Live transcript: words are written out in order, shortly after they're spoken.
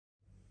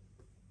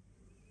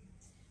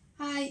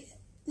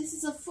This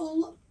is a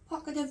full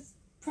pocket of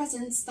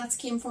presents that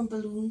came from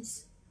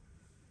balloons.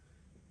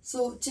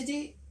 So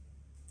today,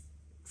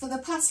 for the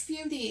past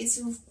few days,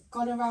 we've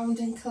gone around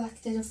and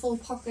collected a full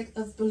pocket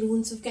of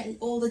balloons, of getting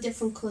all the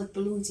different coloured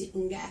balloons you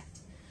can get.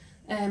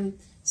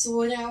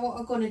 So now what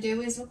we're going to do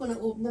is we're going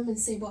to open them and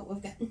see what we're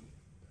getting.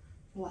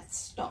 Let's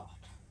start.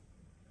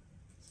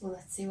 So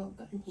let's see what we've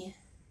got in here.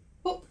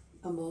 Oh,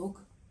 a mug.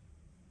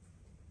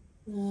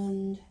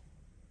 And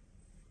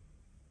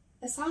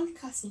a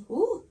sandcastle.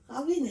 Oh,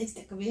 that'll be a nice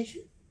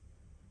decoration.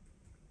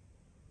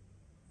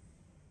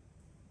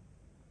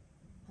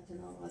 I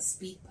don't know what a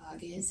speed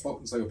bag is. Oh,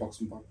 it's like a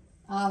boxing bag.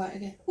 Ah, right,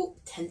 okay. Oh,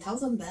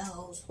 10,000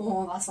 bells.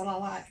 Oh, that's what I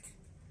like.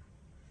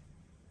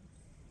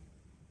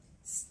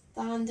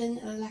 Standing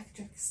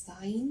electric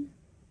sign.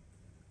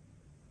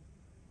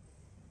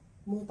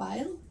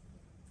 Mobile.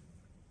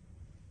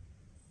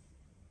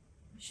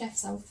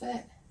 Chef's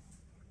outfit.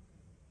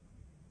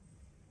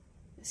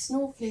 A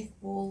snowflake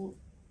wall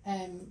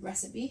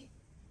recipe.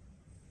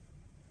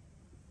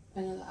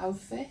 Another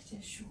outfit.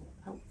 A short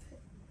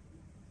outfit.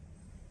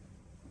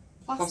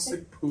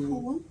 Plastic pool.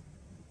 Cone.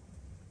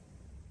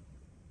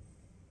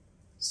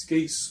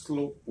 Ski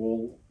slope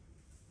wall.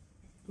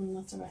 And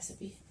that's a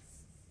recipe.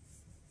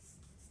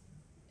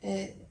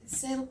 A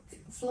silk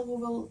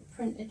floral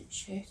printed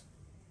shirt.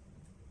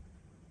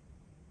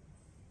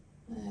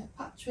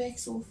 Patchwork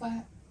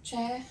sofa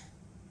chair.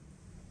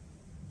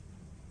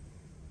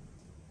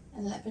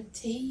 A leopard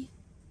tee.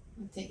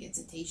 I think it's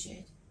a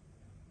t-shirt.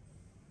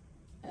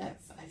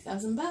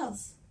 5,000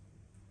 bells.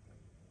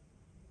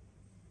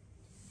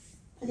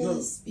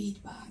 Another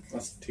speed bag.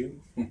 That's two.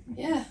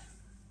 Yeah.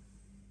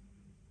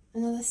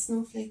 Another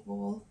snowflake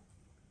wall.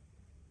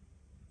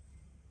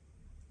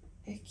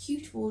 A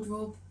cute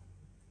wardrobe.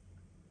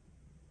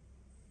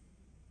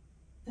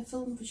 A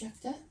film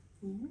projector.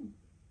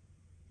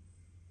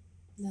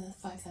 Another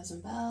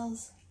 5,000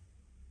 bells.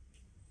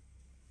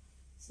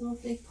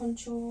 Snowflake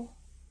poncho.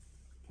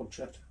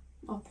 Pochette.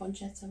 Oh,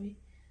 ponchette, sorry.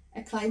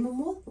 A climbing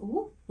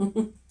wall.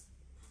 Ooh.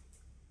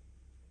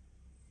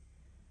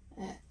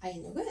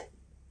 Iron nugget.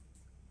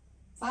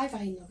 5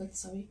 iron nuggets,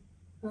 sorry.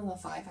 Another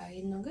 5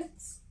 iron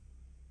nuggets.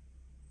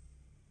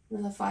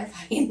 Another 5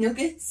 iron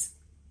nuggets.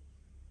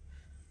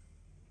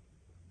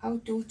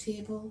 Outdoor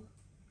table.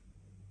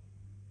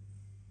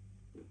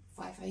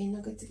 5 iron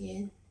nuggets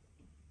again.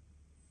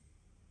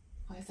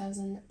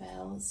 5,000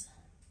 bells.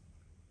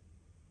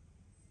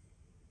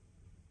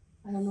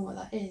 I don't know what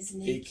that is.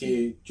 An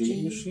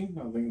AKG machine?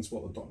 I think it's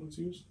what the doctors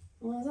use.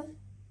 What is it?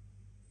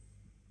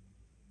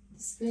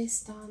 Display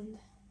stand.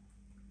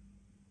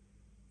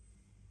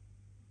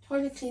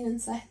 Toilet cleaning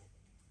set.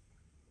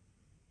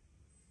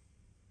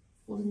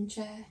 Folding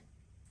chair.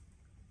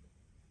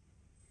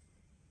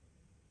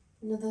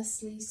 Another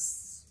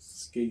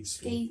Ski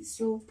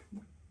slope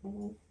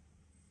wall.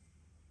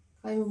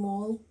 Climbing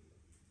wall.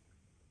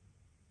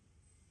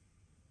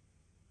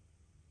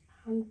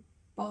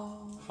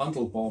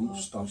 Handlebar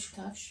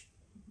moustache.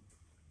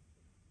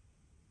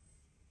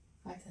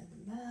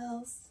 5,000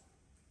 bells.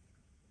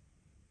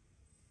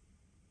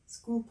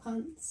 School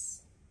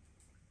pants.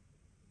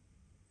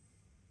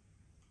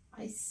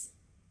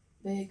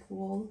 Iceberg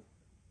wall.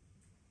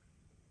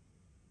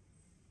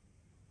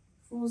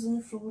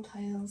 Frozen floor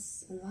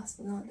tiles, and last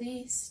but not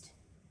least,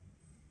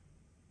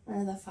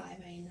 another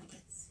 5 iron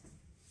nuggets.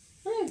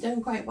 Oh, I've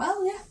done quite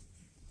well, yeah.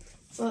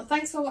 So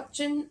thanks for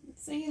watching.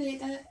 See you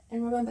later,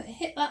 and remember to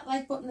hit that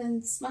like button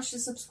and smash the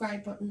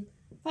subscribe button.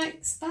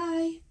 Thanks,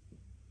 bye.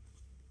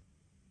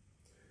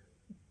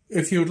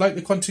 If you would like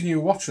to continue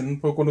watching,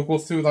 we're going to go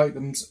through the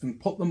items and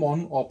put them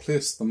on or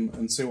place them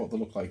and see what they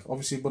look like.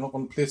 Obviously, we're not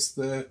going to place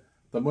the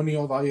money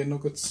or the iron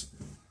nuggets,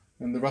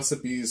 and the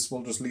recipes,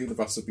 we'll just leave the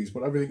recipes,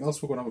 but everything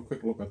else we're going to have a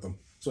quick look at them.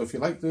 So if you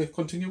like to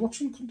continue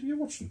watching, continue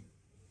watching.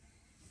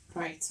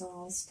 Right, so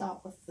I'll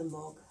start with the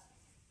mug.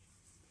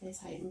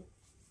 Here's item.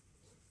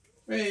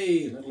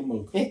 Hey, little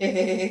mug.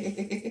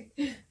 A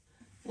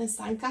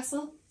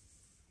sandcastle.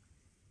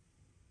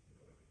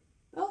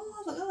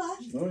 Oh, look at that.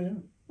 Oh,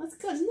 yeah. That's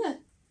good, isn't it?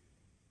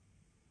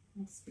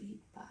 And speed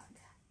bag.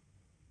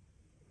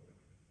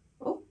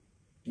 Oh.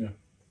 Yeah.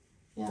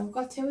 Yeah, we've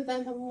got 2 of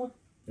them, haven't we?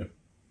 Yeah.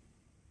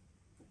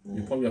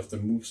 You probably have to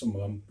move some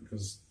of them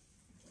because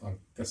I'm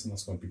guessing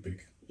that's going to be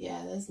big.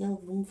 Yeah, there's no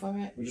room for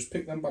it. We'll just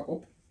pick them back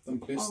up, then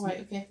place them.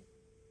 Alright, okay.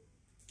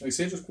 Like I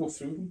say, just go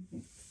through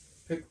them,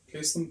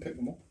 place them, pick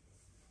them up.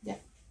 Yeah.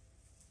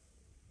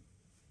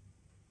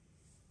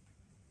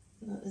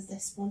 That was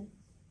this one.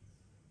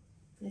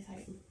 This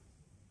item.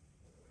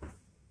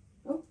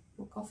 Oh,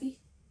 more coffee.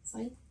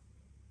 Sign.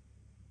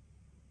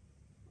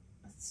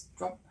 That's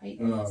drop right.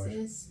 Oh,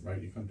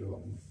 right, you can't do that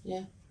one.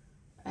 Yeah.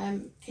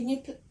 Can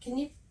you?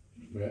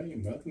 Yeah, you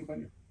can melt them, can't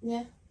you?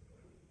 Yeah.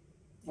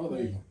 Oh,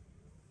 there you go.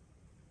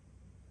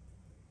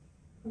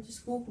 I'll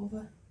just go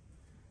over.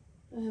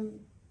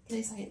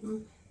 Place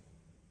item.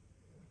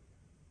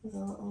 There's a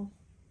little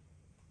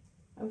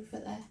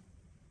outfit there.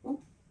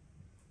 Oh,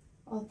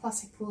 the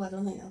plastic pool. I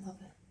don't think I'll have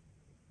it.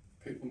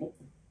 Pick them up.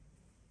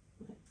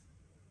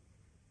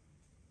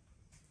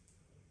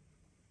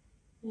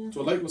 Yeah.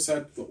 So like we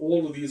said,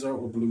 all of these are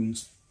out of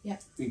balloons. Yeah.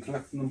 Been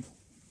collecting them.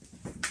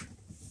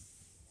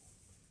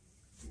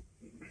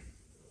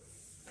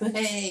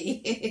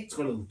 Hey! It's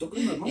got a little duck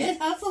in there, man. Yeah,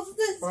 half of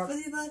this. Right.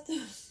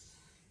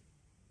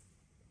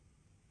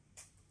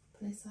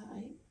 Place that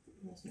out.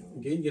 There's no...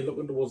 Again, you're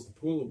looking towards the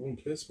pool at one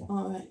place, man.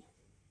 Alright.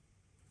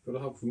 Got to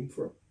have room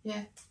for it.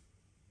 Yeah.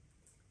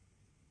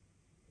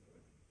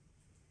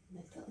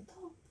 Nice little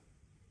top.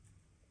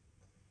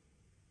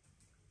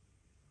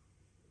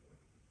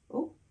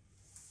 Oh.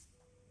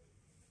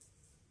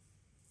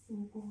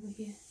 We'll go over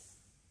here.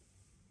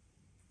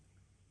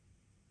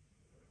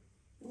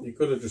 You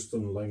could have just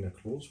done a line of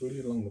clothes really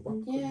along the back.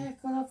 Yeah,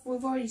 could have.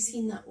 We've already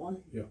seen that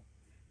one. Yeah.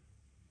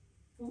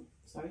 Oh,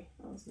 sorry,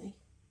 that was me.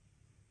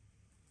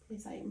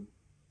 Place item.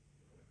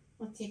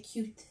 What's your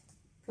cute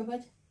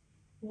cupboard?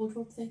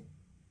 Wardrobe thing?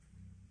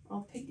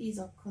 I'll pick these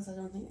up because I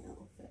don't think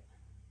it'll fit.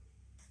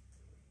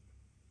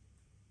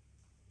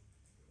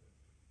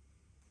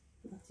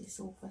 That's your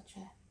sofa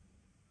chair.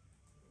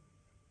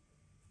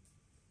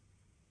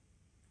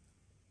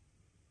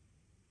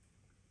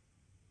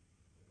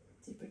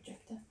 The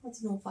projector.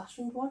 That's an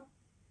old-fashioned one.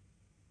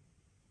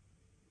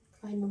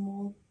 Climb a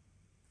wall.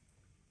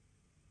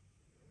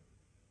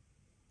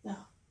 No,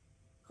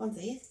 can't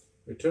see it.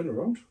 You turn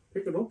around,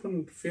 pick it up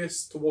and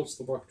face towards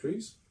the back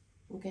trees.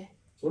 Okay.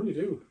 That's all you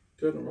do.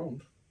 Turn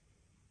around.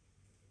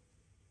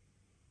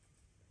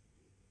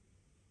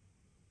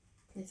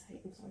 Place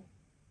item, sorry.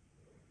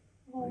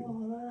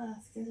 Oh,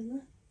 that's good, isn't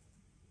it?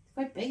 It's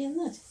quite big,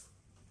 isn't it?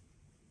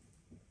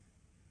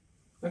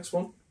 Next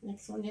one.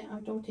 Next one, yeah,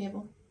 outdoor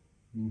table.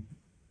 Mm.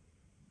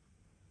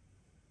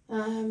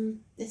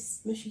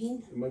 This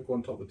machine. You might go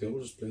on top of the table,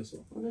 just place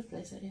it. I'll just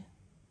place it, yeah.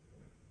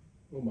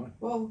 Oh my,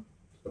 Whoa,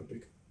 it's quite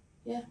big.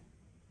 yeah.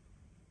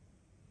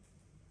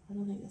 I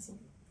don't think this will.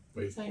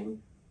 Wait,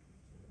 Same.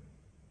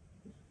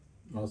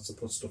 no, it's to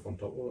put stuff on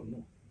top of it,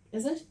 no.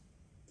 Is it?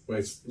 Wait,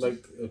 it's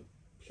like a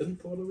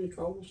plinth or whatever you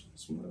call it,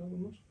 something like that,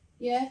 isn't it?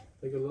 Yeah.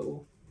 Like a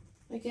little,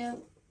 Like a.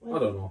 I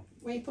don't know.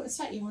 Where you put a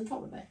statue on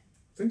top of it.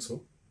 I think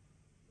so.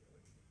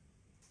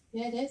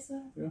 Yeah, it is.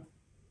 Yeah.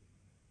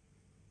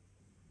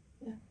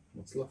 Yeah.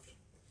 What's left?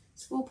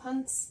 School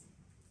pants.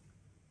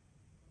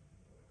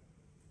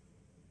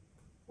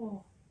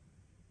 Oh.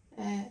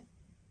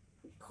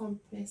 You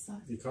can't place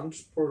that. You can't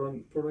just pour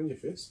it on your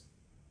face.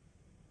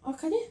 Oh,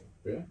 can you?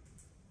 Yeah.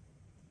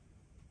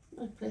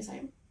 I'll place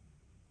item.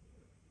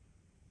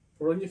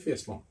 Pour it on your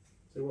face, man.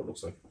 See what it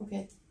looks like.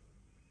 Okay.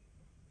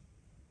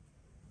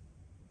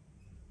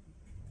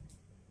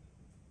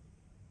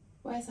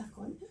 Where's that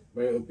going?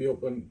 Right, it'll be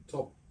up on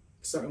top,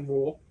 second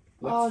row.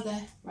 Left. Oh,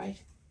 there.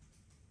 Right.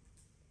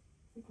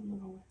 I'm on the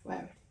wrong way.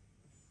 Where it?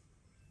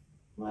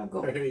 Where I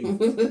go? Hey.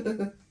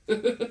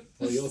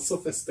 Oh, you're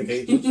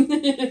sophisticated.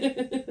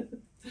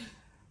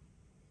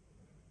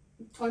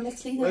 Toilet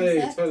cleaner. Hey,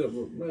 Is there?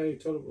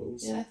 toilet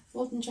rolls. Yeah,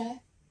 folding chair.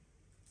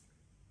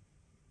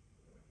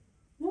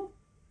 No.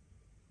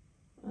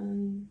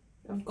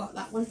 I've got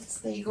that one, so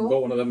there you I've go.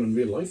 got one of them in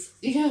real life.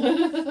 Yeah,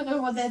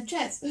 well, they're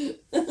chairs.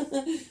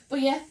 But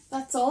yeah,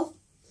 that's all.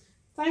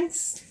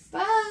 Thanks.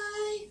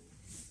 Bye.